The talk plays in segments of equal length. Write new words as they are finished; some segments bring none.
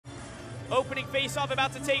Opening face-off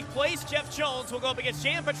about to take place. Jeff Jones will go up against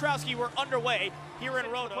Jan Petrowski. We're underway here in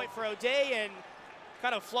Roanoke. Point for O'Day and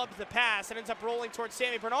kind of flubbed the pass and ends up rolling towards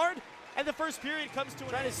Sammy Bernard. And the first period comes to an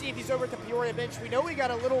Trying to see if he's over at the Peoria bench. We know he got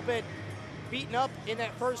a little bit beaten up in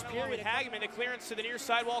that first period. With Hageman, the clearance to the near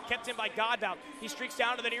side wall kept in by Godbout. He streaks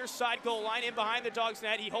down to the near side goal line, in behind the Dawgs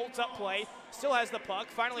net. He holds up play, still has the puck.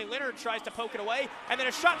 Finally, Leonard tries to poke it away, and then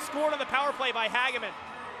a shot scored on the power play by Hageman.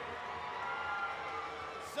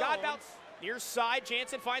 Godbout's near side,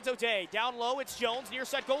 Jansen finds O'Day. Down low, it's Jones, near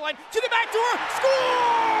side goal line, to the back door, score!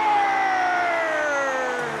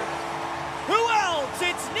 Who else?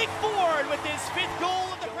 It's Nick Ford with his 5th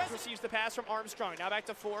goal of the present. Receives the pass from Armstrong, now back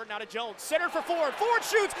to Ford, now to Jones. Center for Ford, Ford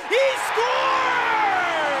shoots, he scores!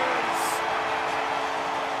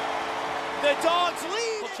 The Dawgs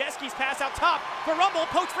lead. Kolcheski's pass out top for Rumble,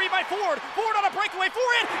 poked free by Ford. Ford on a breakaway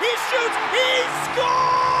forehand, he shoots, he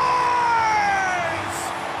scores!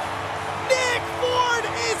 Nick Ford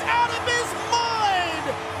is out of his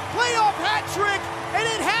mind! Playoff hat trick, and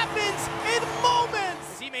it happens in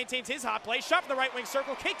moments! As he maintains his hot play, shot from the right wing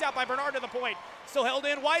circle, kicked out by Bernard to the point. Still held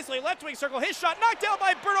in wisely, left wing circle, his shot knocked down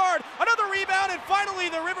by Bernard. Another rebound, and finally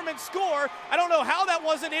the Rivermen score. I don't know how that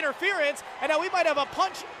wasn't interference, and now we might have a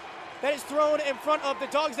punch that is thrown in front of the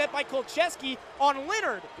Dawgs net by Kolcheski on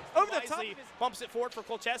Leonard. Over the top, bumps it forward for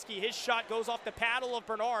Kolcheski. His shot goes off the paddle of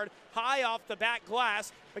Bernard, high off the back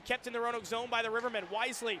glass, but kept in the Roanoke zone by the Rivermen.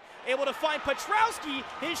 Wisely able to find Petrowski.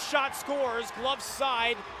 His shot scores, glove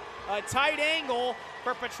side, a tight angle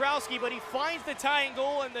for Petrowski, but he finds the tying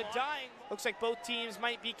goal and the dying. Looks like both teams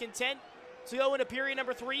might be content to go into period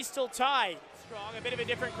number 3, still tied. Strong, a bit of a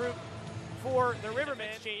different group for the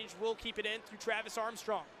Rivermen. Exchange will keep it in through Travis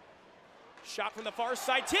Armstrong. Shot from the far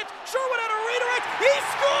side, tipped, Sherwood on a redirect, he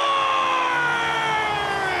scores!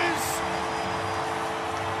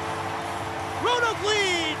 Roanoke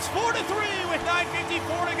leads 4-3 with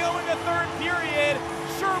 9:54 to go in the 3rd period.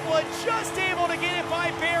 Sherwood just able to get it by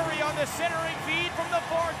Barry on the centering feed from the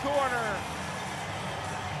far corner.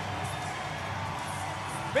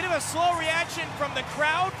 Bit of a slow reaction from the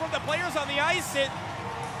crowd, from the players on the ice. It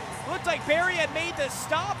looked like Barry had made the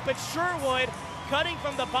stop, but Sherwood, cutting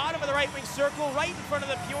from the bottom of the right wing circle, right in front of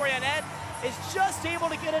the Peoria net, is just able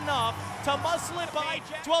to get enough to muscle it by.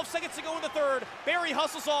 12 seconds to go in the 3rd. Barry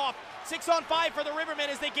hustles off. 6-on-5 for the Rivermen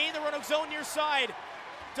as they gain the Roanoke zone near side.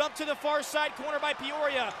 Dumped to the far side corner by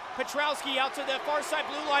Peoria. Petrowski out to the far side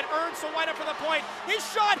blue line. Earns will wind up for the point. His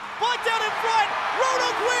shot blocked out in front.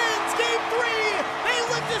 Roanoke wins game 3. They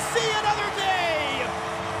live to see another day.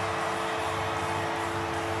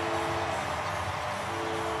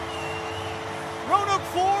 Roanoke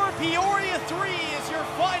 4, Peoria 3 is your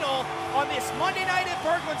final on this Monday night at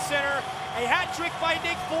Berglund Center. A hat trick by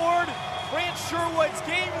Nick Ford, Grant Sherwood's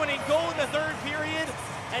game-winning goal in the 3rd period,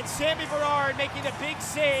 and Sammy Bernard making the big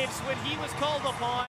saves when he was called upon.